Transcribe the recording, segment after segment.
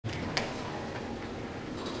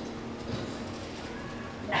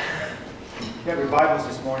If you have your Bibles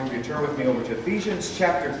this morning, if you turn with me over to Ephesians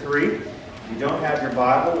chapter 3. If you don't have your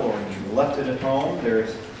Bible or you left it at home,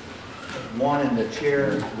 there's one in the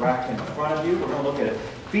chair rack in front of you. We're going to look at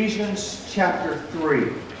Ephesians chapter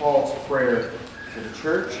 3, Paul's prayer for the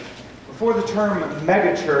church. Before the term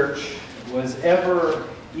megachurch was ever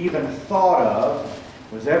even thought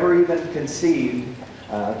of, was ever even conceived,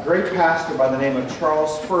 a great pastor by the name of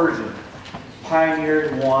Charles Spurgeon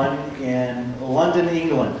pioneered one in London,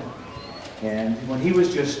 England. And when he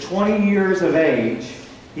was just 20 years of age,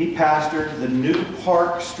 he pastored the New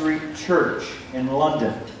Park Street Church in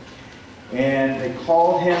London. And they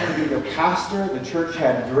called him to be their pastor. The church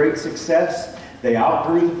had great success. They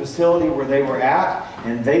outgrew the facility where they were at,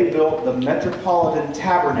 and they built the Metropolitan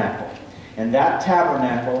Tabernacle. And that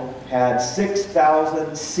tabernacle had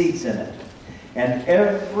 6,000 seats in it. And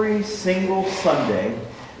every single Sunday,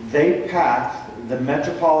 they packed the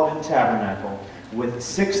Metropolitan Tabernacle with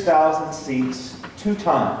 6,000 seats 2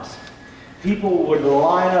 times. People would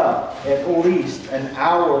line up at least an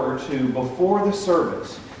hour or 2 before the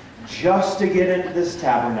service just to get into this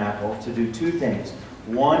tabernacle to do 2 things.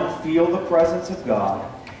 1, feel the presence of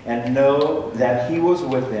God and know that He was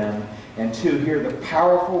with them. And 2, hear the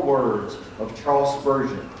powerful words of Charles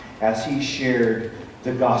Spurgeon as he shared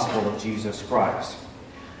the gospel of Jesus Christ.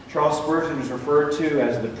 Charles Spurgeon is referred to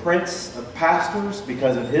as the Prince of Pastors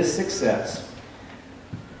because of his success.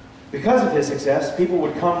 Because of his success, people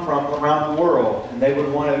would come from around the world, and they would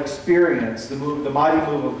want to experience the mighty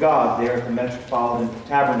move of God there at the Metropolitan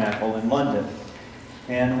Tabernacle in London.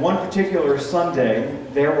 And one particular Sunday,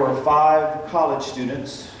 there were 5 college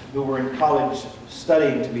students who were in college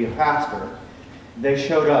studying to be a pastor. They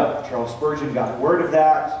showed up. Charles Spurgeon got word of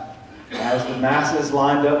that. As the masses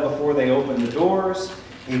lined up before they opened the doors,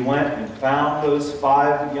 he went and found those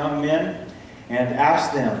 5 young men and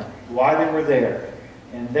asked them why they were there.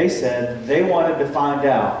 And they said they wanted to find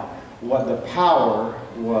out what the power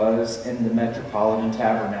was in the Metropolitan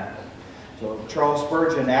Tabernacle. So Charles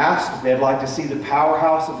Spurgeon asked if they'd like to see the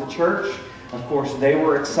powerhouse of the church. Of course, they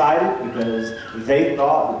were excited because they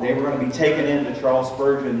thought that they were going to be taken into Charles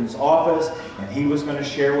Spurgeon's office and he was going to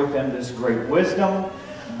share with them this great wisdom.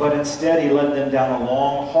 But instead, he led them down a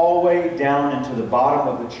long hallway down into the bottom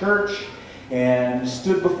of the church and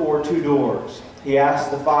stood before 2 doors. He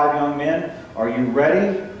asked the 5 young men, "Are you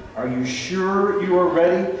ready? Are you sure you are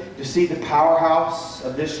ready to see the powerhouse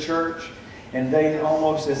of this church?" And they,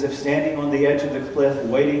 almost as if standing on the edge of the cliff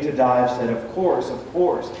waiting to dive, said, of course, of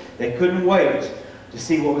course. They couldn't wait to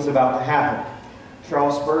see what was about to happen.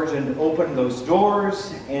 Charles Spurgeon opened those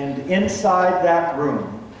doors, and inside that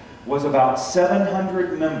room was about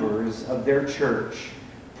 700 members of their church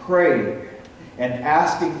praying and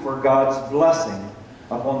asking for God's blessing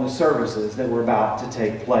upon the services that were about to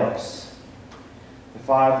take place. The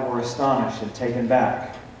 5 were astonished and taken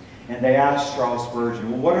back. And they asked Charles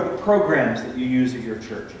Spurgeon, well, what are the programs that you use at your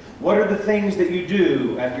church? What are the things that you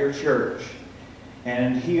do at your church?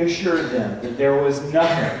 And he assured them that there was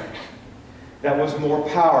nothing that was more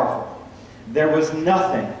powerful. There was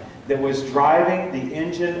nothing that was driving the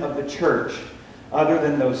engine of the church other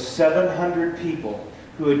than those 700 people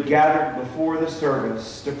who had gathered before the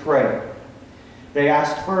service to pray. They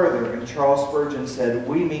asked further, and Charles Spurgeon said,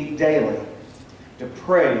 we meet daily to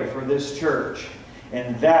pray for this church,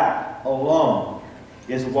 and that alone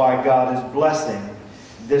is why God is blessing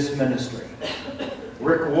this ministry.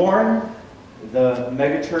 Rick Warren, the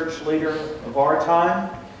megachurch leader of our time,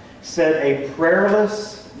 said a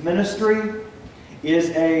prayerless ministry is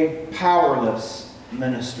a powerless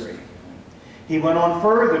ministry. He went on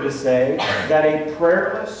further to say that a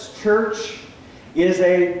prayerless church is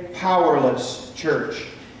a powerless church.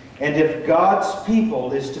 And if God's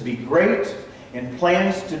people is to be great and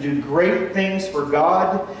plans to do great things for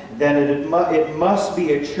God, then it must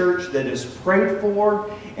be a church that is prayed for,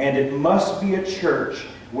 and it must be a church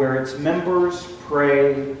where its members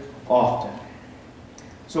pray often.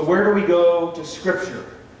 So where do we go to Scripture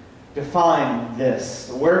to find this?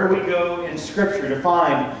 Where do we go in Scripture to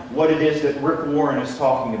find what it is that Rick Warren is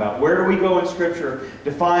talking about? Where do we go in Scripture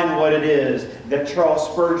to find what it is that Charles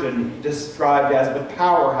Spurgeon described as the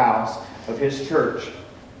powerhouse of his church?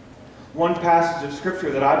 One passage of Scripture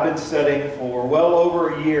that I've been studying for well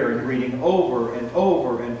over a year and reading over and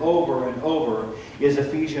over and over and over is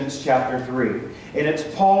Ephesians chapter 3. And it's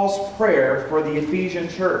Paul's prayer for the Ephesian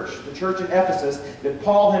church, the church in Ephesus that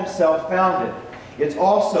Paul himself founded. It's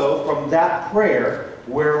also from that prayer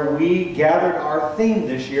where we gathered our theme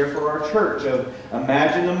this year for our church of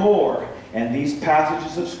Imagine the More, and these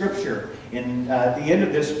passages of Scripture at the end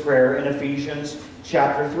of this prayer in Ephesians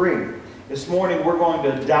chapter 3. This morning we're going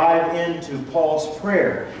to dive into Paul's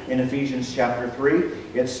prayer in Ephesians chapter 3.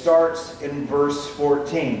 It starts in verse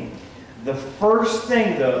 14. The first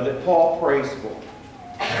thing, though, that Paul prays for,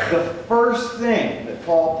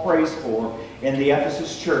 in the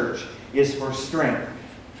Ephesus church is for strength.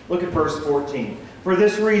 Look at verse 14. For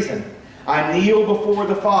this reason, I kneel before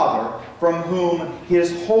the Father, from whom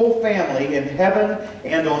his whole family in heaven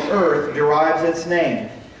and on earth derives its name.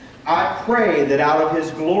 I pray that out of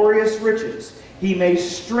his glorious riches he may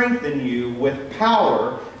strengthen you with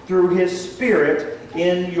power through his Spirit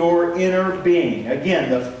in your inner being.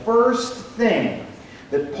 Again, the first thing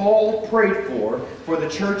that Paul prayed for the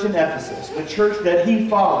church in Ephesus, the church that he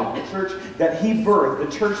fathered, the church that he birthed,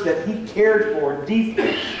 the church that he cared for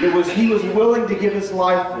deeply, he was willing to give his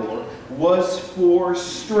life for, was for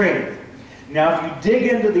strength. Now, if you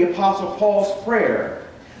dig into the Apostle Paul's prayer,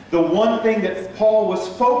 the one thing that Paul was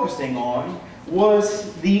focusing on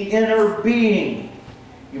was the inner being.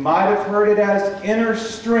 You might have heard it as inner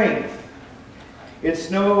strength.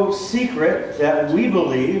 It's no secret that we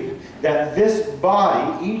believe that this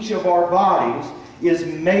body, each of our bodies, is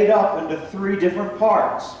made up into three different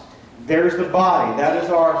parts. There's the body. That is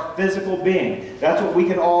our physical being. That's what we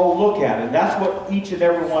can all look at, and that's what each and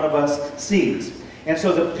every one of us sees. And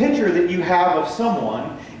so the picture that you have of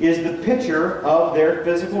someone is the picture of their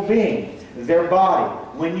physical being, their body.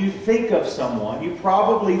 When you think of someone, you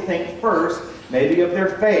probably think first maybe of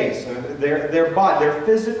their face, or their body, their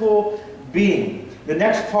physical being. The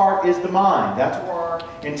next part is the mind. That's where our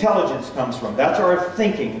intelligence comes from. That's our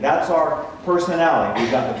thinking. That's our personality.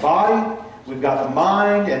 We've got the body, we've got the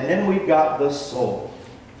mind, and then we've got the soul.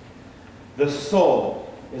 The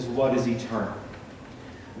soul is what is eternal.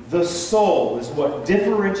 The soul is what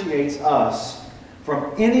differentiates us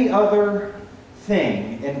from any other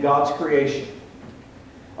thing in God's creation.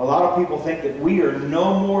 A lot of people think that we are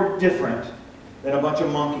no more different than a bunch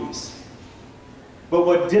of monkeys. But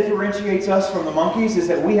what differentiates us from the monkeys is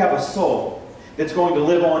that we have a soul that's going to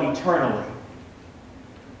live on eternally.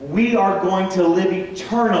 We are going to live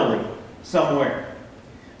eternally somewhere.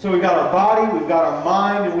 So we've got our body, we've got our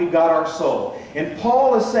mind, and we've got our soul. And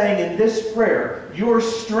Paul is saying in this prayer, your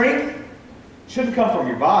strength shouldn't come from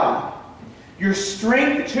your body. Your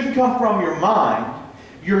strength shouldn't come from your mind.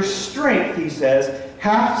 Your strength, he says,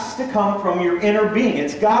 has to come from your inner being.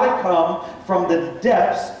 It's got to come from the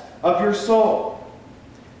depths of your soul.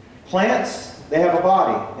 Plants, they have a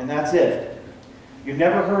body, and that's it. You've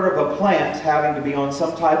never heard of a plant having to be on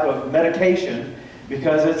some type of medication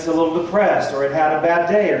because it's a little depressed or it had a bad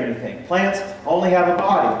day or anything. Plants only have a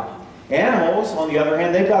body. Animals, on the other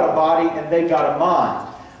hand, they've got a body and they've got a mind.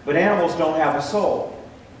 But animals don't have a soul.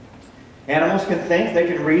 Animals can think, they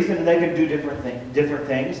can reason, and they can do different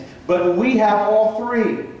things. But we have all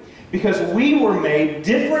three. Because we were made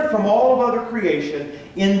different from all of other creation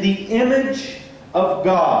in the image of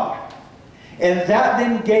God. And that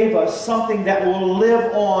then gave us something that will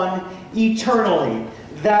live on eternally.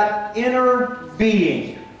 That inner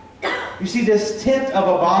being. You see this tent of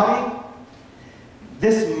a body?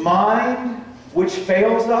 This mind which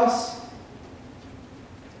fails us?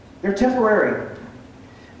 They're temporary.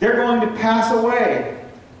 They're going to pass away.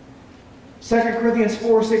 2 Corinthians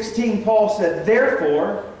 4:16, Paul said,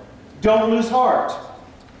 therefore, don't lose heart.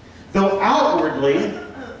 Though outwardly,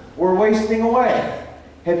 we're wasting away.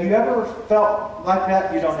 Have you ever felt like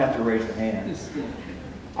that? You don't have to raise your hands.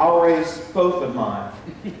 I'll raise both of mine.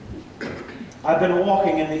 I've been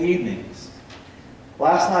walking in the evenings.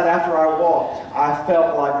 Last night after I walked, I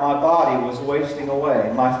felt like my body was wasting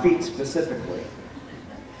away, my feet specifically.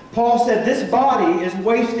 Paul said this body is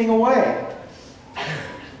wasting away.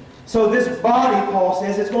 So this body, Paul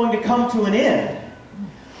says, it's going to come to an end.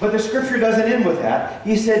 But the scripture doesn't end with that.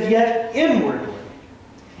 He said, yet inwardly,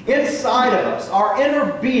 inside of us, our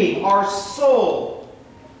inner being, our soul,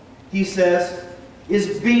 he says,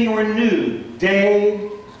 is being renewed day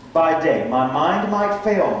by day. My mind might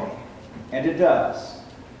fail me, and it does.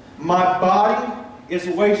 My body is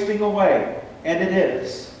wasting away, and it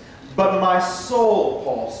is. But my soul,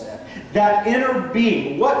 Paul said, that inner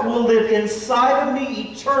being, what will live inside of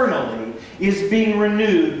me eternally, is being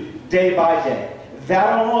renewed day by day.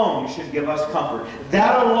 That alone should give us comfort.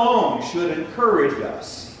 That alone should encourage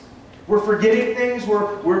us. We're forgetting things.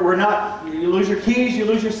 We're not, you lose your keys, you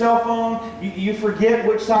lose your cell phone, you forget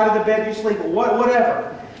which side of the bed you sleep,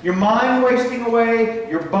 whatever. Your mind wasting away,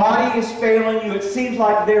 your body is failing you, it seems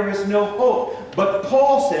like there is no hope. But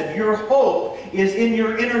Paul said your hope is in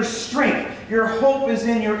your inner strength. Your hope is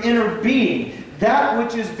in your inner being. That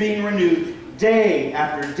which is being renewed day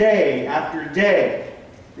after day after day.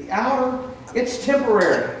 The outer, it's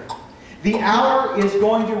temporary. The outer is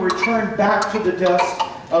going to return back to the dust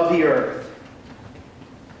of the earth.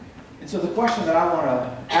 And so the question that I want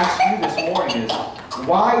to ask you this morning is,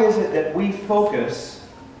 why is it that we focus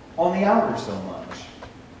on the outer so much?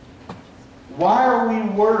 Why are we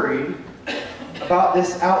worried about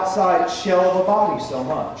this outside shell of a body so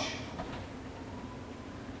much?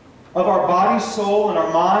 Of our body, soul, and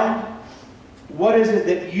our mind, what is it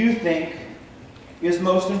that you think is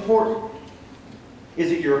most important?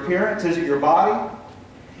 Is it your appearance? Is it your body?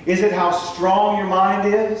 Is it how strong your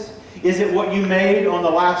mind is? Is it what you made on the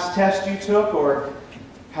last test you took, or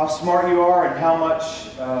how smart you are and how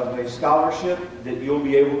much of a scholarship that you'll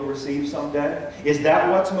be able to receive someday? Is that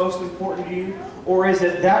what's most important to you? Or is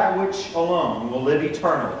it that which alone will live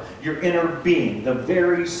eternal, your inner being, the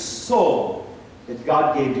very soul that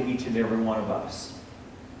God gave to each and every one of us?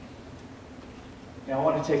 Now I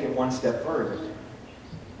want to take it one step further.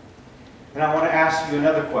 And I want to ask you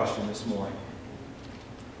another question this morning.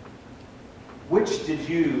 Which did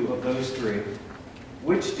you, of those three,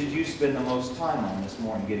 which did you spend the most time on this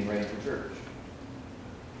morning getting ready for church?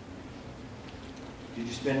 Did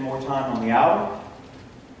you spend more time on the outer?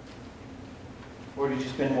 Or did you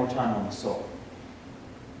spend more time on the soul?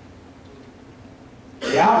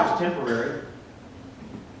 The outer is temporary.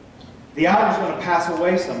 The outer is going to pass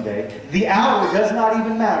away someday. The outer does not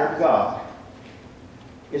even matter to God.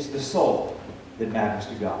 It's the soul that matters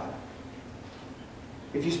to God.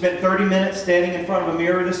 If you spent 30 minutes standing in front of a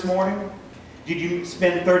mirror this morning, did you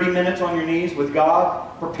spend 30 minutes on your knees with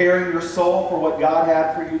God, preparing your soul for what God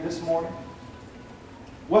had for you this morning?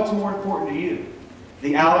 What's more important to you,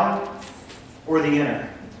 the outer or the inner?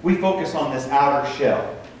 We focus on this outer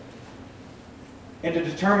shell. And to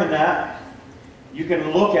determine that, you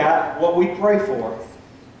can look at what we pray for.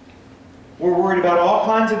 We're worried about all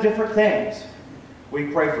kinds of different things. We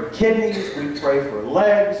pray for kidneys, we pray for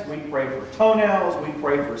legs, we pray for toenails, we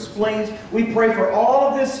pray for spleens. We pray for all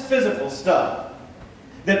of this physical stuff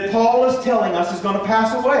that Paul is telling us is going to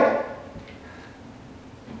pass away.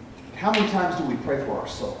 How many times do we pray for our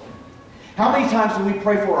soul? How many times do we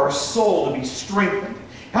pray for our soul to be strengthened?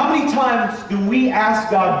 How many times do we ask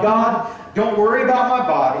God, God, don't worry about my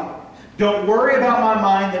body. Don't worry about my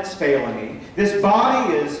mind that's failing me. This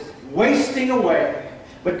body is wasting away.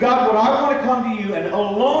 But God, what I want to come to you, and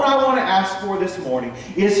alone I want to ask for this morning,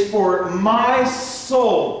 is for my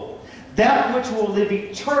soul, that which will live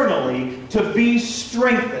eternally, to be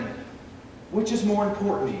strengthened. Which is more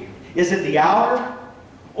important to you? Is it the outer,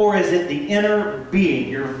 or is it the inner being,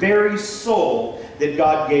 your very soul that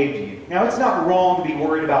God gave to you? Now, it's not wrong to be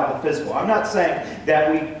worried about the physical. I'm not saying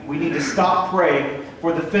that we need to stop praying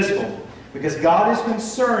for the physical, because God is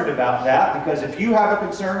concerned about that, because if you have a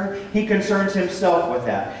concern, He concerns Himself with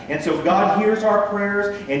that. And so God hears our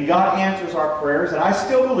prayers, and God answers our prayers, and I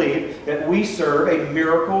still believe that we serve a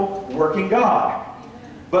miracle-working God.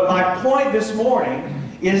 But my point this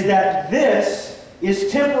morning is that this is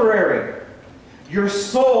temporary. Your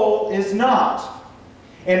soul is not.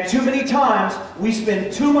 And too many times, we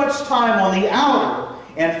spend too much time on the outer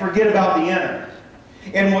and forget about the inner.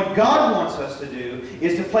 And what God wants us to do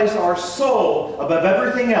is to place our soul above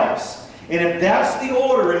everything else. And if that's the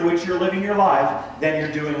order in which you're living your life, then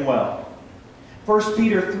you're doing well. 1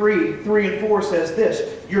 Peter 3:3-4 says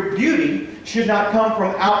this, your beauty should not come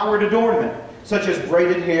from outward adornment, such as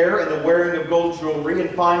braided hair and the wearing of gold jewelry and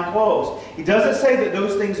fine clothes. He doesn't say that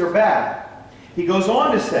those things are bad. He goes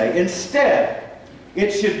on to say, instead, it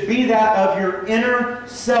should be that of your inner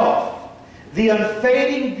self, the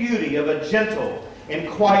unfading beauty of a gentle and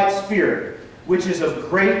quiet spirit, which is of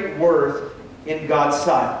great worth in God's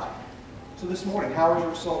sight. So this morning, how is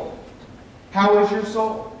your soul? How is your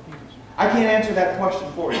soul? I can't answer that question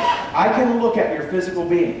for you. I can look at your physical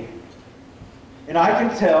being, and I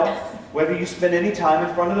can tell whether you spend any time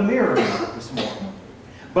in front of the mirror this morning.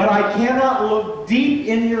 But I cannot look deep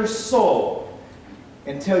in your soul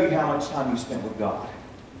and tell you how much time you spent with God.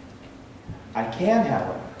 I can,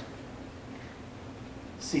 however,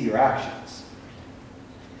 see your actions.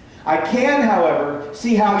 I can, however,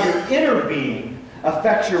 see how your inner being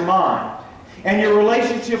affects your mind. And your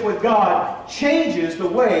relationship with God changes the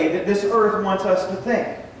way that this earth wants us to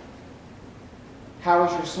think. How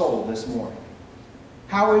is your soul this morning?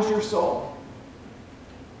 How is your soul?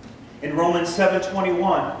 In Romans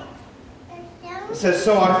 7:21, it says,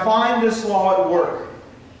 so I find this law at work.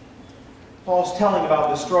 Paul's telling about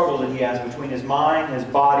the struggle that he has between his mind, his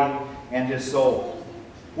body, and his soul.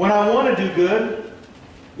 When I want to do good,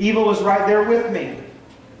 evil is right there with me.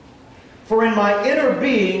 For in my inner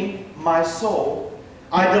being, my soul,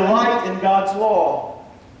 I delight in God's law.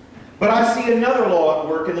 But I see another law at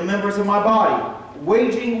work in the members of my body,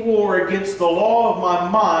 waging war against the law of my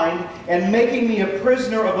mind and making me a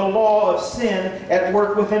prisoner of the law of sin at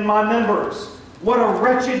work within my members. What a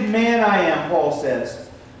wretched man I am, Paul says.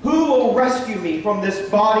 Who will rescue me from this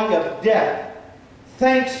body of death?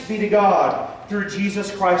 Thanks be to God through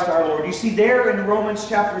Jesus Christ our Lord. You see there in Romans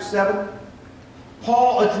chapter 7,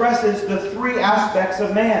 Paul addresses the three aspects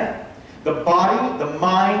of man: the body, the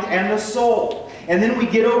mind, and the soul. And then we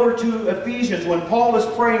get over to Ephesians when Paul is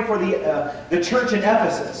praying for the church in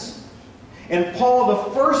Ephesus. And Paul,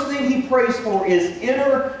 the first thing he prays for is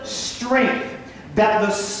inner strength, that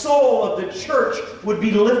the soul of the church would be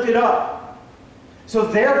lifted up. So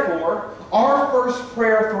therefore, our first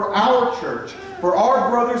prayer for our church, for our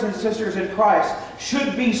brothers and sisters in Christ,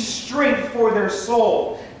 should be strength for their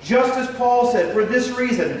soul. Just as Paul said, for this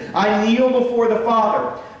reason, I kneel before the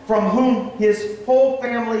Father, from whom his whole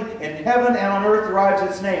family in heaven and on earth derives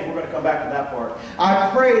its name. We're going to come back to that part. I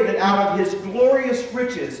pray that out of his glorious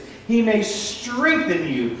riches he may strengthen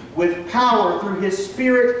you with power through his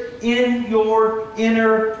Spirit in your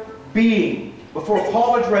inner being. Before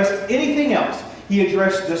Paul addressed anything else, he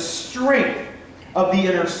addressed the strength of the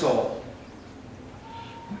inner soul.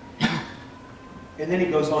 And then he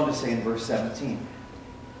goes on to say in verse 17,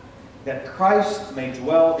 that Christ may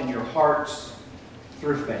dwell in your hearts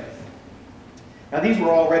through faith. Now these were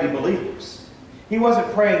already believers. He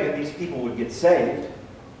wasn't praying that these people would get saved.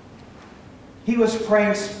 He was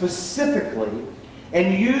praying specifically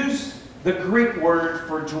and used the Greek word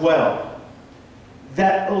for dwell.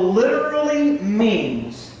 That literally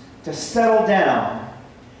means to settle down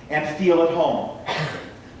and feel at home.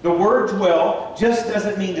 The word dwell just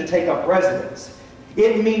doesn't mean to take up residence.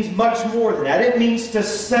 It means much more than that. It means to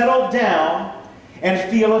settle down and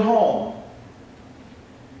feel at home.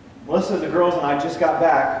 Melissa, the girls, and I just got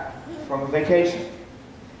back from a vacation.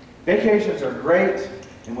 Vacations are great,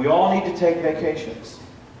 and we all need to take vacations.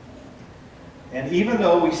 And even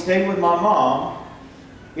though we stayed with my mom,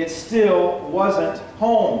 it still wasn't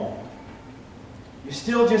home. You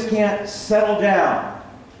still just can't settle down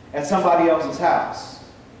at somebody else's house.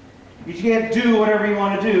 You can't do whatever you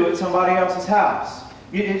want to do at somebody else's house.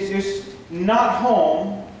 It's just not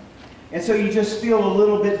home, and so you just feel a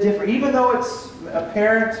little bit different. Even though it's a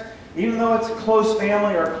parent, even though it's a close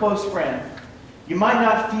family or a close friend, you might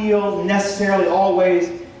not feel necessarily always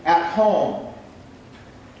at home.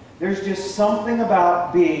 There's just something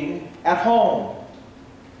about being at home.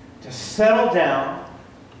 To settle down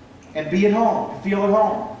and be at home, to feel at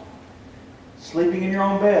home. Sleeping in your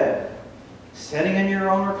own bed, sitting in your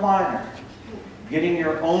own recliner, getting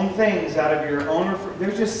your own things out of your own...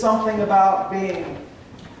 There's just something about being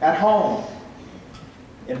at home.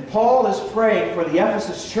 And Paul is praying for the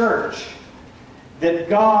Ephesus church that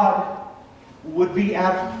God would be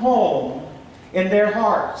at home in their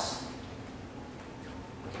hearts.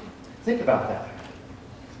 Think about that.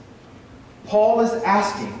 Paul is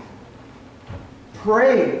asking,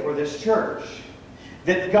 pray for this church,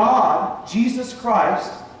 that God, Jesus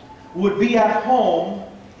Christ, would be at home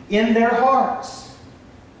in their hearts.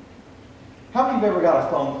 How many of you have ever got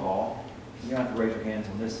a phone call? You don't have to raise your hands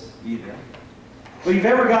on this either. But you've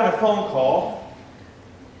ever gotten a phone call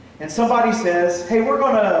and somebody says, hey, we're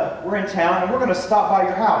in town and we're going to stop by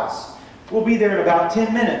your house. We'll be there in about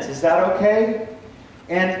 10 minutes. Is that okay?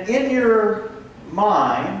 And in your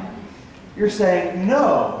mind, you're saying,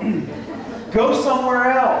 no. Go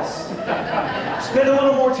somewhere else. Spend a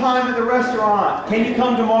little more time at the restaurant. Can you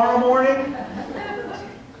come tomorrow morning?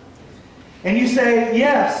 And you say,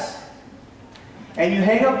 yes. And you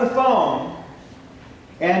hang up the phone,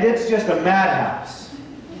 and it's just a madhouse.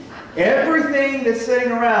 Everything that's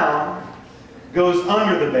sitting around goes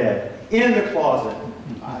under the bed, in the closet,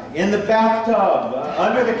 in the bathtub,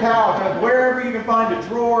 under the couch, wherever you can find a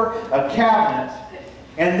drawer, a cabinet.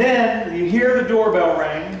 And then you hear the doorbell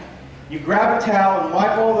ring. You grab a towel and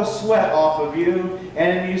wipe all the sweat off of you,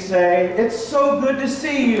 and you say, it's so good to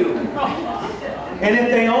see you. And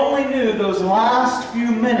if they only knew those last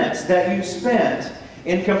few minutes that you spent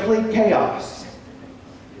in complete chaos.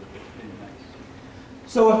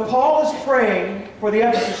 So if Paul is praying for the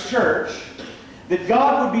Ephesus church that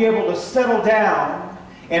God would be able to settle down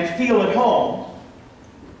and feel at home,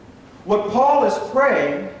 what Paul is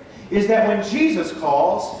praying is that when Jesus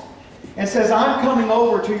calls and says, I'm coming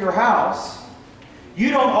over to your house, you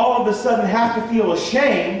don't all of a sudden have to feel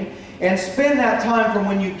ashamed and spend that time from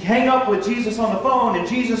when you hang up with Jesus on the phone and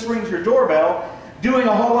Jesus rings your doorbell doing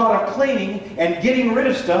a whole lot of cleaning and getting rid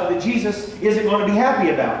of stuff that Jesus isn't going to be happy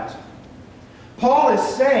about. Paul is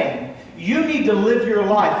saying you need to live your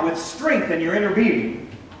life with strength in your inner being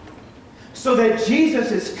so that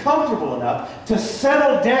Jesus is comfortable enough to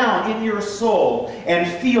settle down in your soul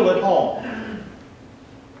and feel at home.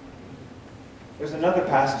 There's another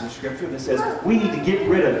passage of Scripture that says we need to get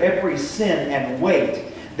rid of every sin and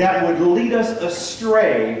weight that would lead us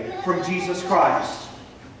astray from Jesus Christ.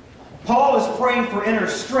 Paul is praying for inner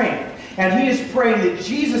strength, and he is praying that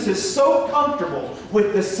Jesus is so comfortable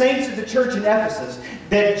with the saints of the church in Ephesus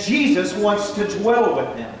that Jesus wants to dwell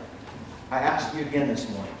with them. I ask you again this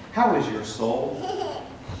morning, how is your soul?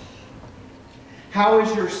 How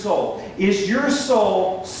is your soul? Is your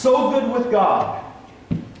soul so good with God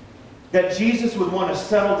that Jesus would want to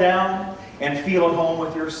settle down and feel at home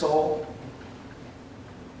with your soul?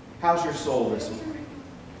 How's your soul this morning?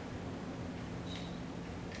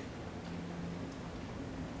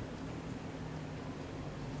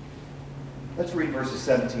 Let's read verses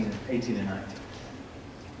 17, 18, and 19.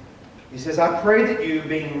 He says, I pray that you,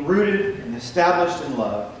 being rooted and established in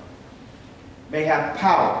love, may have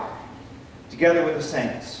power, together with the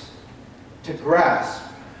saints, to grasp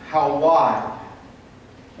how wide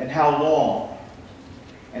and how long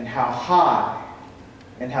and how high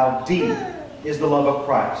and how deep is the love of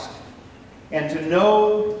Christ, and to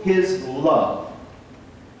know His love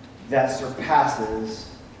that surpasses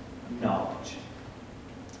knowledge.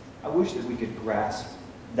 I wish that we could grasp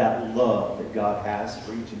that love that God has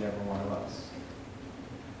for each and every one of us.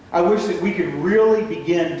 I wish that we could really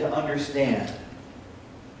begin to understand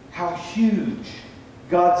how huge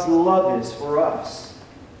God's love is for us.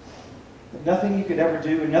 That nothing you could ever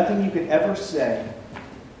do and nothing you could ever say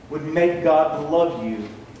would make God love you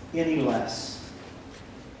any less.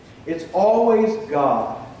 It's always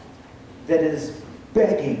God that is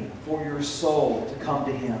begging for your soul to come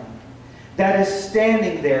to Him. That is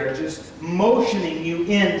standing there just motioning you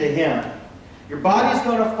into Him. Your body's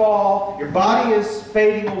going to fall. Your body is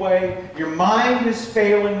fading away. Your mind is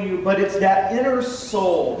failing you. But it's that inner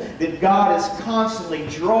soul that God is constantly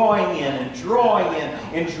drawing in and drawing in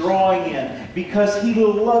and drawing in because He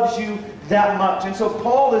loves you that much. And so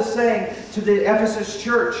Paul is saying to the Ephesus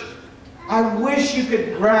church, I wish you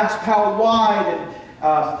could grasp how wide and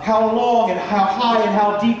how long and how high and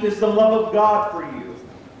how deep is the love of God for you.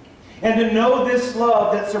 And to know this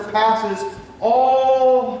love that surpasses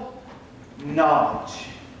all knowledge,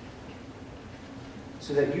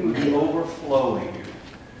 so that you would be overflowing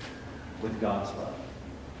with God's love.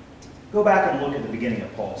 Go back and look at the beginning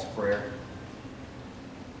of Paul's prayer.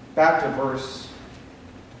 Back to verse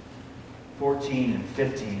 14 and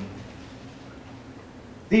 15.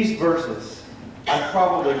 These verses, I've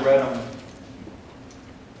probably read them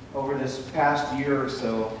over this past year or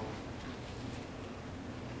so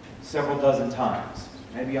several dozen times,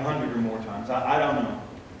 maybe 100 or more times. I don't know.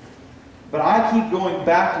 But I keep going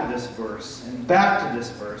back to this verse, and back to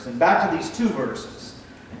this verse, and back to these two verses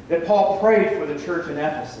that Paul prayed for the church in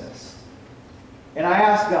Ephesus. And I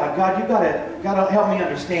asked God, God, you've got to help me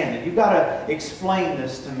understand it. You've got to explain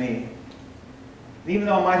this to me. And even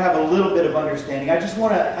though I might have a little bit of understanding, I just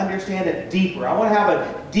want to understand it deeper. I want to have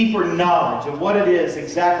a deeper knowledge of what it is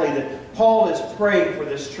exactly that Paul is praying for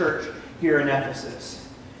this church here in Ephesus.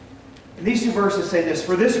 And these two verses say this,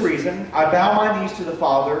 for this reason, I bow my knees to the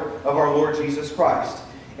Father of our Lord Jesus Christ.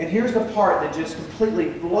 And here's the part that just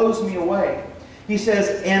completely blows me away. He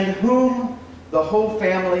says, in whom the whole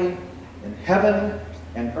family in heaven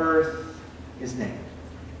and earth is named.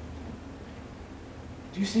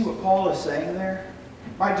 Do you see what Paul is saying there?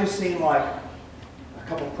 It might just seem like a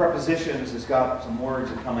couple prepositions that's got some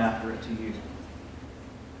words that come after it to you.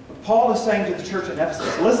 But Paul is saying to the church in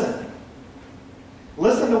Ephesus, listen.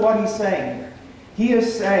 Listen to what he's saying here. He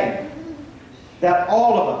is saying that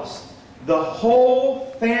all of us, the whole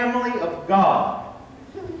family of God,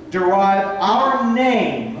 derive our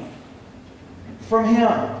name from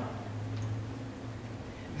Him.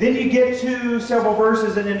 Then you get to several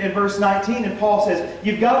verses, and in verse 19, and Paul says,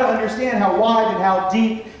 you've got to understand how wide and how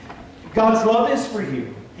deep God's love is for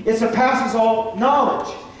you. It surpasses all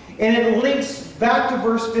knowledge. And it links back to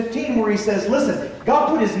verse 15 where he says, listen, God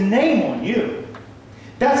put His name on you.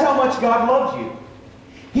 That's how much God loved you.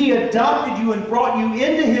 He adopted you and brought you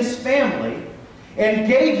into His family and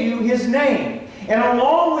gave you His name. And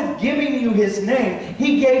along with giving you His name,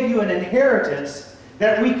 He gave you an inheritance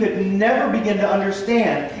that we could never begin to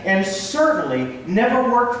understand and certainly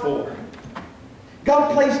never work for.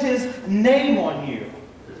 God placed His name on you.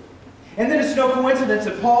 And then it's no coincidence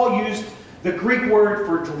that Paul used the Greek word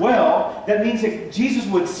for dwell. That means that Jesus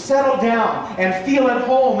would settle down and feel at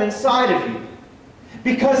home inside of you.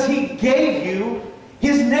 Because He gave you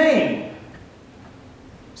His name.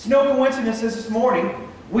 It's no coincidence this morning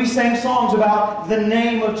we sang songs about the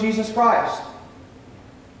name of Jesus Christ.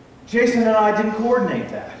 Jason and I didn't coordinate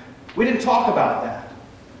that. We didn't talk about that.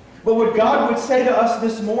 But what God would say to us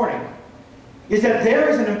this morning is that there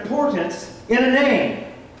is an importance in a name.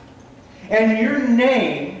 And your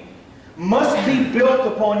name must be built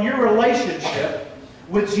upon your relationship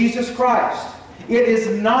with Jesus Christ. It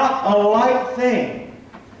is not a light thing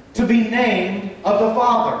to be named of the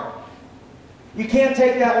Father. You can't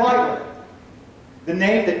take that lightly. The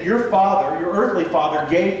name that your father, your earthly father,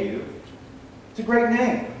 gave you, it's a great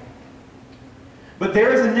name. But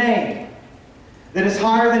there is a name that is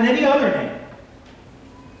higher than any other name,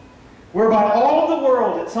 whereby all of the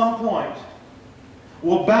world at some point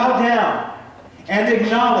will bow down and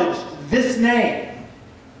acknowledge this name.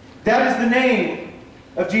 That is the name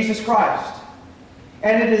of Jesus Christ.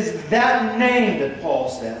 And it is that name that Paul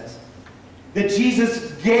says that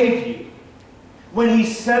Jesus gave you when He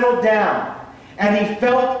settled down and He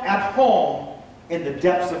felt at home in the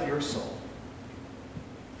depths of your soul.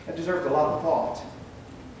 That deserves a lot of thought.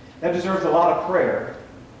 That deserves a lot of prayer.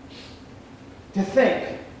 To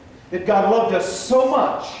think that God loved us so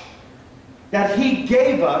much that He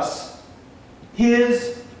gave us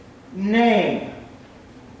His name.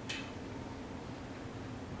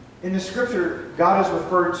 In the Scripture, God is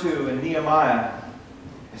referred to in Nehemiah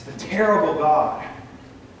as the terrible God.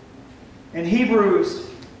 In Hebrews,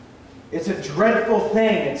 it's a dreadful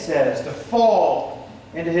thing, it says, to fall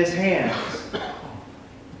into His hands.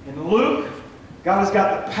 In Luke, God has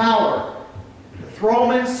got the power to throw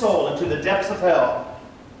man's soul into the depths of hell.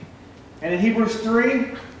 And in Hebrews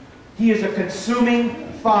 3, He is a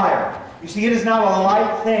consuming fire. You see, it is not a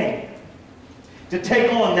light thing to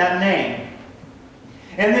take on that name.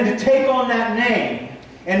 And then to take on that name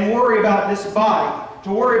and worry about this body,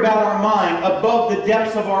 to worry about our mind above the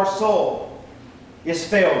depths of our soul, is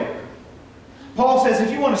failure. Paul says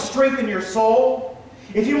if you want to strengthen your soul,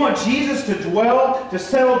 if you want Jesus to dwell, to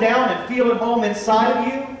settle down and feel at home inside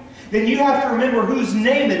of you, then you have to remember whose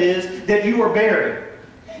name it is that you are bearing.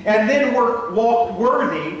 And then walk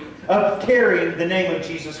worthy of carrying the name of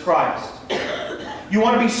Jesus Christ. You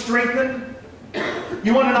want to be strengthened?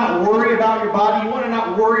 You want to not worry about your body? You want to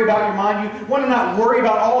not worry about your mind? You want to not worry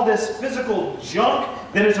about all this physical junk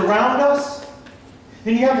that is around us?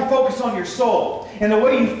 Then you have to focus on your soul. And the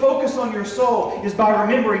way you focus on your soul is by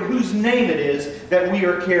remembering whose name it is that we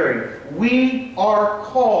are carrying. We are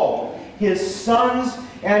called His sons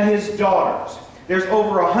and His daughters. There's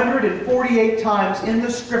over 148 times in the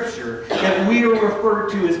Scripture that we are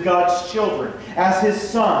referred to as God's children, as His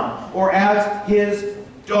son, or as His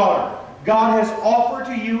daughter. God has offered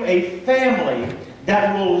to you a family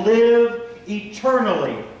that will live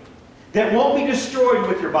eternally, that won't be destroyed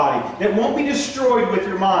with your body, that won't be destroyed with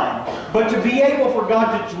your mind, but to be able for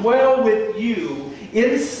God to dwell with you,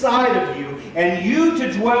 inside of you, and you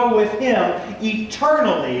to dwell with Him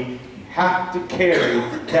eternally, you have to carry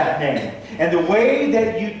that name. And the way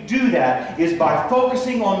that you do that is by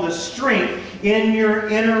focusing on the strength in your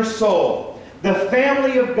inner soul. The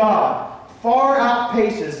family of God far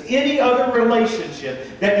outpaces any other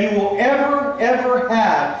relationship that you will ever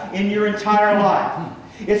have in your entire life.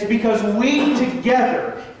 It's because we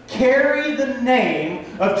together carry the name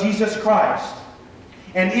of Jesus Christ.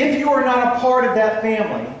 And if you are not a part of that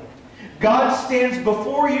family, God stands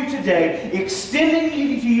before you today extending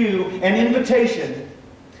to you an invitation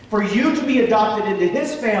for you to be adopted into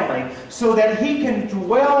His family so that He can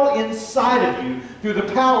dwell inside of you through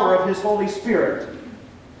the power of His Holy Spirit.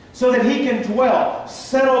 So that He can dwell,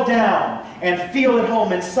 settle down, and feel at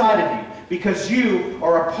home inside of you because you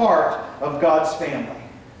are a part of God's family.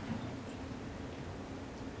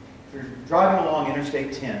 If you're driving along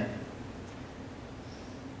Interstate 10,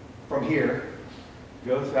 from here,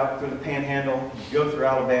 you go through the Panhandle, you go through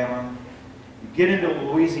Alabama, you get into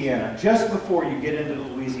Louisiana. Just before you get into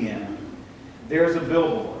Louisiana, there's a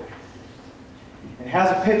billboard. It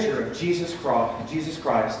has a picture of Jesus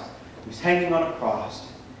Christ, who's hanging on a cross.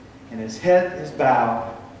 And His head is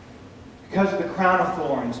bowed. Because of the crown of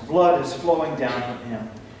thorns, blood is flowing down from Him.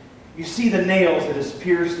 You see the nails that has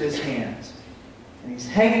pierced His hands. And He's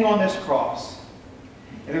hanging on this cross.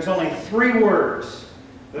 And there's only 3 words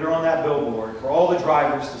that are on that billboard for all the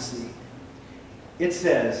drivers to see. It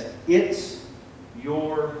says, "It's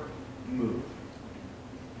your move."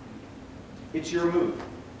 It's your move.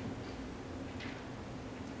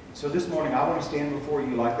 So this morning, I want to stand before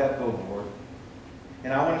you like that billboard.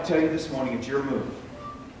 And I want to tell you this morning, it's your move.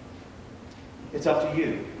 It's up to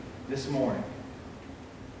you this morning.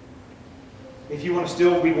 If you want to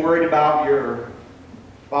still be worried about your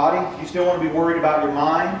body, if you still want to be worried about your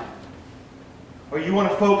mind, or you want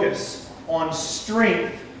to focus on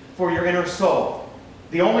strength for your inner soul,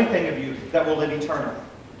 the only thing of you that will live eternally,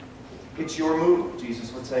 It's your move,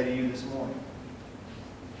 Jesus would say to you this morning.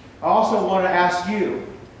 I also want to ask you,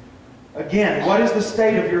 again, what is the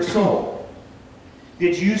state of your soul?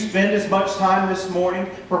 Did you spend as much time this morning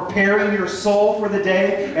preparing your soul for the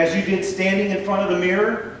day as you did standing in front of the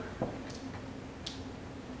mirror?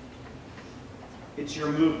 It's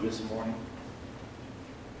your move this morning.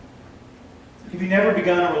 Have you never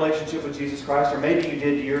begun a relationship with Jesus Christ, or maybe you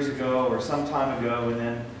did years ago or some time ago, and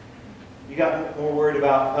then you got more worried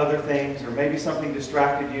about other things, or maybe something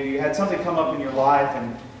distracted you. You had something come up in your life,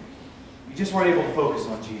 and you just weren't able to focus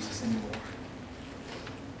on Jesus anymore.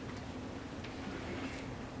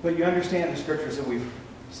 But you understand the scriptures that we've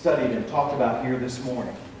studied and talked about here this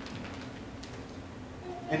morning.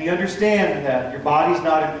 And you understand that your body's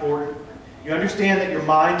not important. You understand that your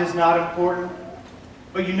mind is not important.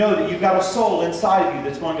 But you know that you've got a soul inside of you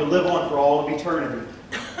that's going to live on for all of eternity.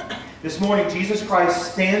 This morning, Jesus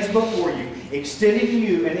Christ stands before you, extending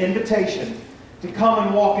you an invitation to come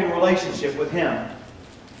and walk in relationship with Him.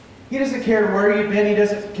 He doesn't care where you've been. He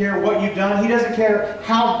doesn't care what you've done. He doesn't care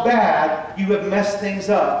how bad you have messed things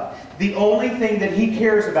up. The only thing that He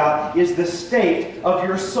cares about is the state of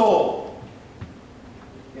your soul.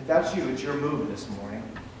 If that's you, it's your move this morning.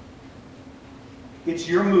 It's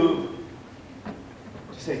your move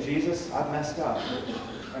to say, Jesus, I've messed up.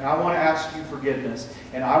 And I want to ask you forgiveness.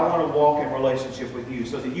 And I want to walk in relationship with you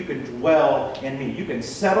so that you can dwell in me. You can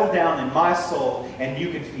settle down in my soul and you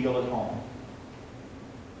can feel at home.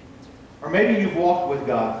 Or maybe you've walked with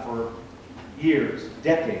God for years,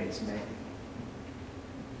 decades maybe.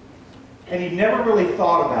 And you've never really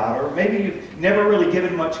thought about, or maybe you've never really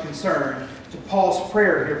given much concern to Paul's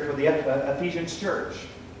prayer here for the Ephesians church.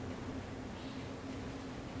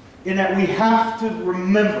 In that we have to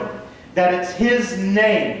remember that it's His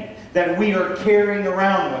name that we are carrying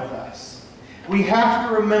around with us. We have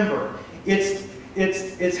to remember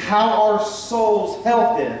it's how our soul's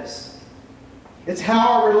health is. It's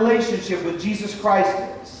how our relationship with Jesus Christ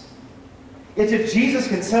is. It's if Jesus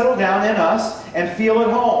can settle down in us and feel at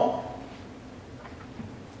home.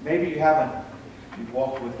 Maybe you've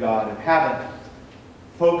walked with God and haven't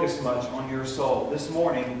focused much on your soul. This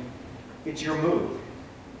morning, it's your move.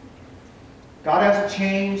 God hasn't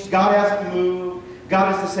changed. God hasn't moved.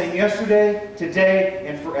 God is the same yesterday, today,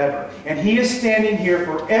 and forever. And He is standing here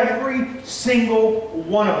for every single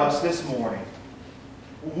one of us this morning,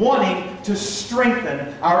 wanting to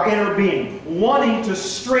strengthen our inner being, wanting to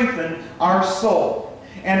strengthen our soul.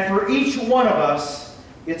 And for each one of us,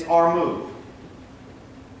 it's our move.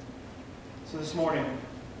 So this morning,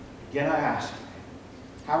 again I ask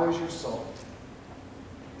you, how is your soul?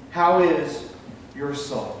 How is your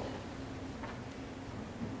soul?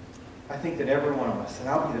 I think that every one of us, and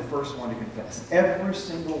I'll be the first one to confess, every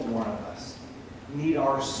single one of us need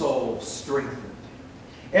our soul strengthened.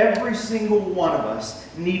 Every single one of us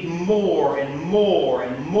need more and more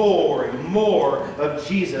and more and more of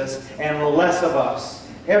Jesus and less of us.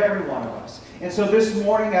 Every one of us. And so this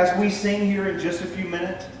morning, as we sing here in just a few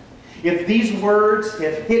minutes, if these words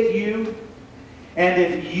have hit you, and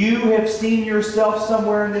if you have seen yourself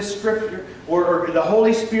somewhere in this scripture, or the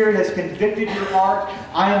Holy Spirit has convicted your heart,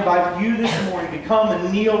 I invite you this morning to come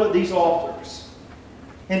and kneel at these altars.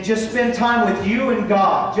 And just spend time with you and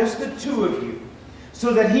God, just the two of you,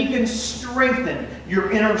 so that He can strengthen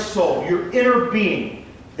your inner soul, your inner being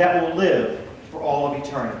that will live for all of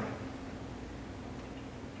eternity.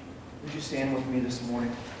 Would you stand with me this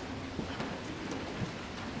morning?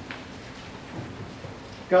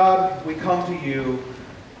 God, we come to you,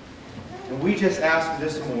 and we just ask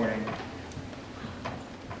this morning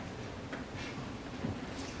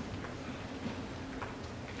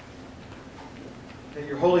that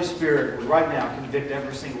your Holy Spirit would right now convict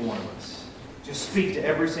every single one of us. Just speak to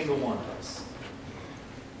every single one of us.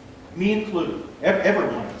 Me included. Every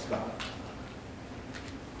one of us, God.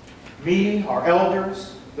 Me, our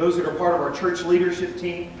elders, those that are part of our church leadership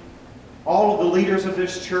team, all of the leaders of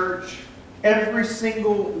this church, every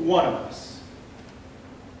single one of us.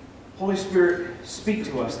 Holy Spirit, speak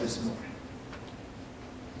to us this morning.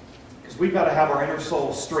 Because we've got to have our inner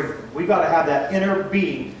soul strengthened. We've got to have that inner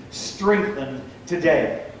being strengthened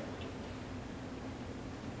today.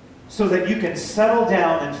 So that you can settle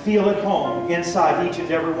down and feel at home inside each and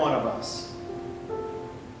every one of us.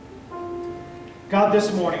 God,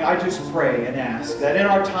 this morning I just pray and ask that in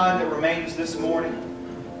our time that remains this morning,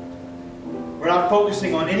 we're not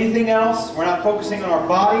focusing on anything else. We're not focusing on our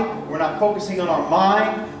body. We're not focusing on our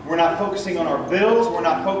mind. We're not focusing on our bills. We're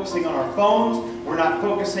not focusing on our phones. We're not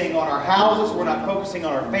focusing on our houses. We're not focusing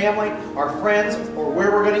on our family, our friends, or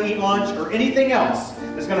where we're going to eat lunch, or anything else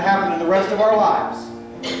that's going to happen in the rest of our lives.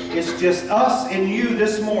 It's just us and you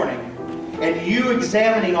this morning and you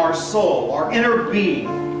examining our soul, our inner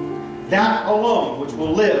being, that alone which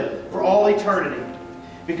will live for all eternity.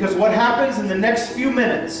 Because what happens in the next few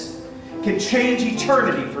minutes can change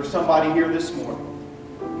eternity for somebody here this morning.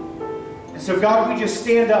 And so God, we just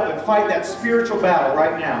stand up and fight that spiritual battle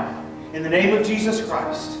right now in the name of Jesus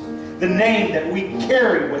Christ, the name that we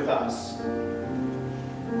carry with us.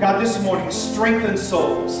 God, this morning strengthen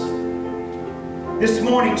souls. This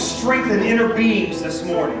morning strengthen inner beings this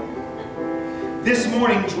morning. This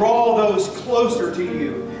morning draw those closer to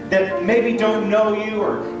you that maybe don't know you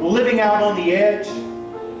or living out on the edge.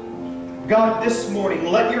 God, this morning,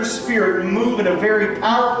 let your Spirit move in a very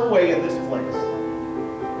powerful way in this place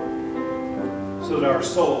so that our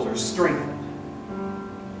souls are strengthened.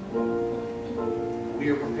 We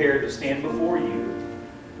are prepared to stand before you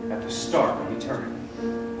at the start of eternity.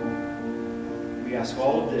 We ask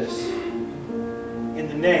all of this in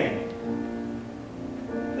the name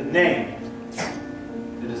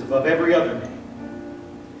that is above every other name.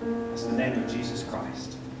 That's the name of Jesus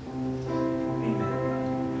Christ.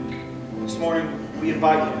 This morning, we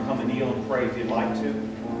invite you to come and kneel and pray if you'd like to.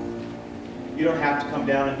 You don't have to come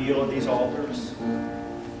down and kneel at these altars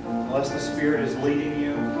unless the Spirit is leading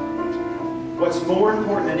you. What's more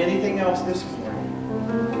important than anything else this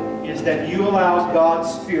morning is that you allow God's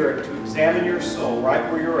Spirit to examine your soul right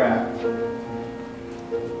where you're at.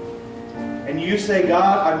 And you say,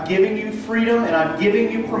 God, I'm giving you freedom and I'm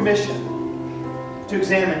giving you permission to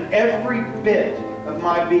examine every bit of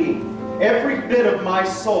my being, every bit of my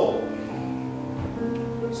soul,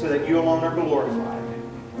 so that you alone are glorified.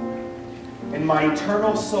 And my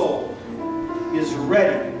eternal soul is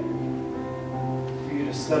ready for you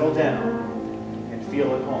to settle down and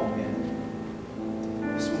feel at home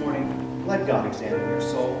in. This morning, let God examine your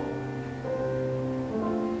soul.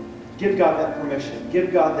 Give God that permission.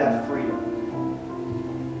 Give God that freedom.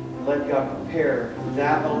 Let God prepare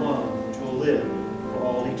that alone to live for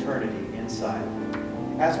all eternity inside.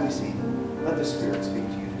 As we sing, let the Spirit speak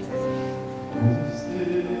to you today. This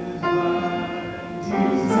is my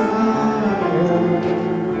desire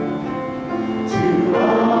to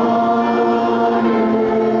honor you,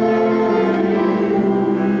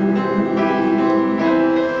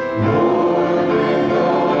 Lord, with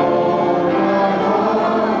all my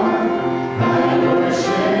heart I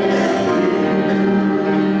worship all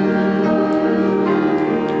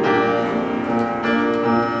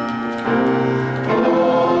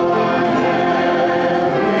I have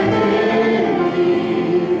within me.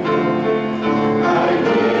 I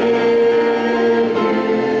give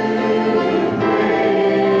you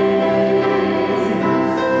praise.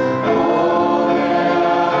 All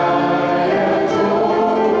that I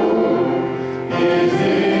adore is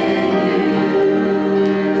in you.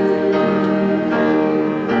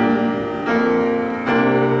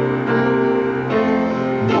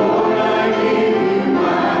 Lord, I give you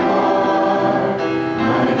my heart.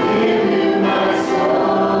 I give you my soul.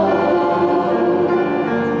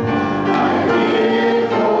 I live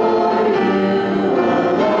for you alone.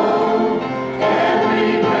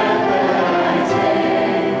 Every breath that I take,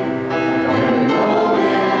 every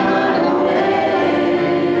moment I'm awake.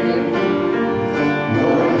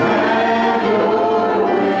 Lord, have your way in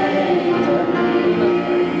me.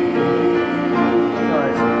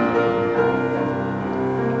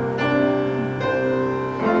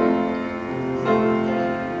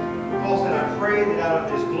 Paul said, I pray that out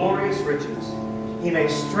of his glorious riches he may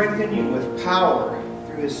strengthen you with power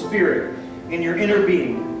through his Spirit in your inner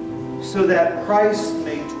being, so that Christ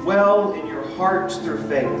may dwell in your hearts through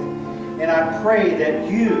faith. And I pray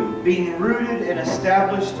that you, being rooted and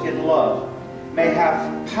established in love, may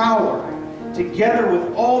have power, together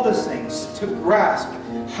with all the saints, to grasp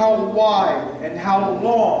how wide and how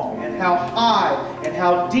long and how high and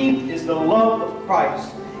how deep is the love of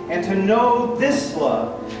Christ, and to know this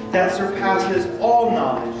love that surpasses all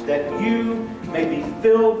knowledge, that you may be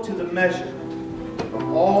filled to the measure of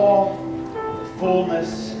all the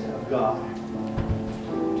fullness of God.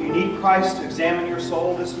 Do you need Christ to examine your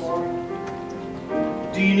soul this morning?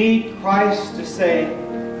 Do you need Christ to say,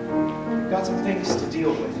 I've got some things to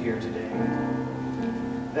deal with here today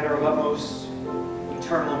that are of utmost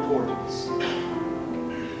eternal importance?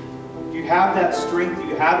 Do you have that strength? Do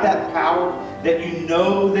you have that power that you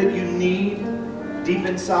know that you need deep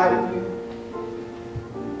inside of you?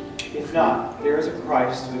 If not, there is a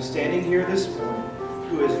Christ who is standing here this morning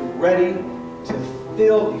who is ready to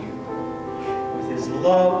fill you with his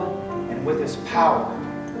love and with his power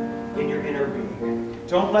in your inner being.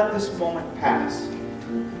 Don't let this moment pass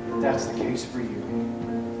if that's the case for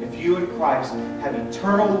you. If you and Christ have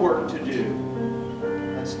eternal work to do,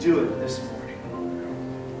 let's do it this morning.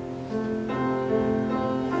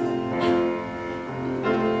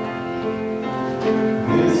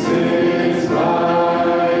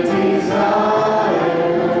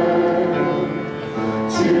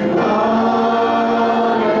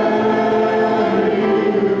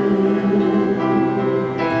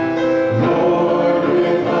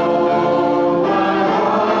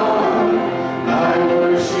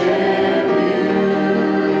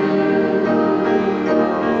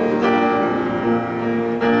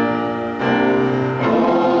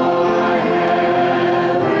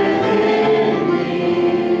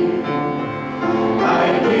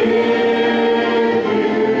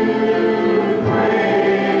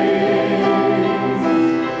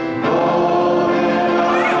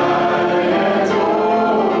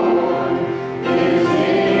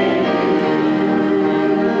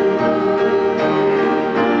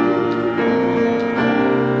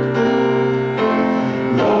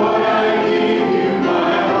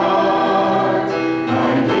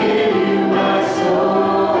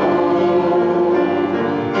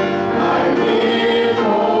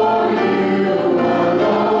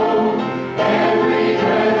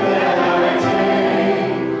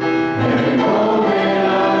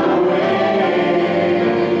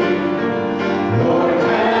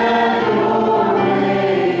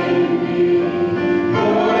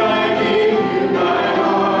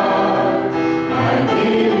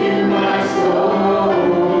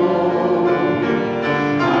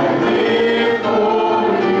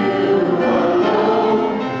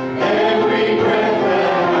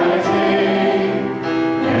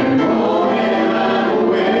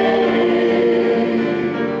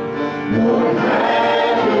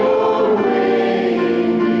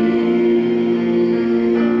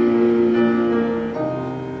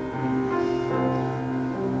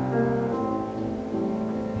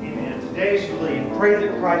 today as you leave, pray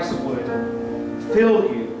that Christ would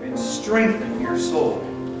fill you and strengthen your soul.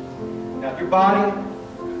 Not your body,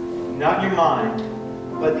 not your mind,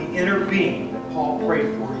 but the inner being that Paul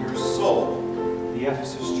prayed for, your soul, the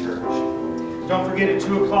Ephesus church. Don't forget at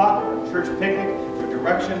 2 o'clock, our church picnic, the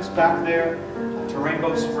directions back there to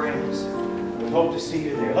Rainbow Springs. We hope to see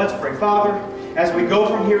you there. Let's pray. Father, as we go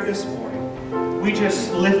from here this morning, we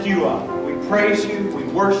just lift you up. We praise you. We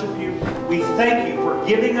worship you. We thank you for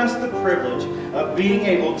giving us the privilege of being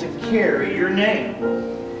able to carry your name.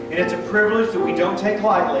 And it's a privilege that we don't take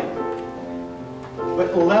lightly.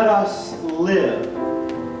 But let us live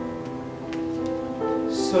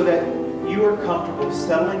so that you are comfortable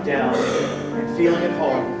settling down and feeling at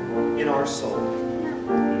home in our soul.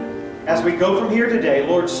 As we go from here today,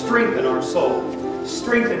 Lord, strengthen our soul.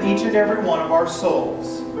 Strengthen each and every one of our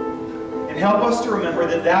souls. And help us to remember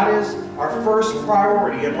that that is our first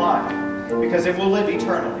priority in life, because it will live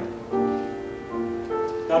eternally.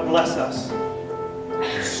 God bless us.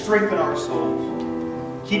 Strengthen our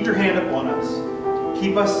souls. Keep your hand upon us.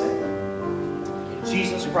 Keep us safe. In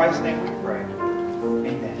Jesus Christ's name we pray.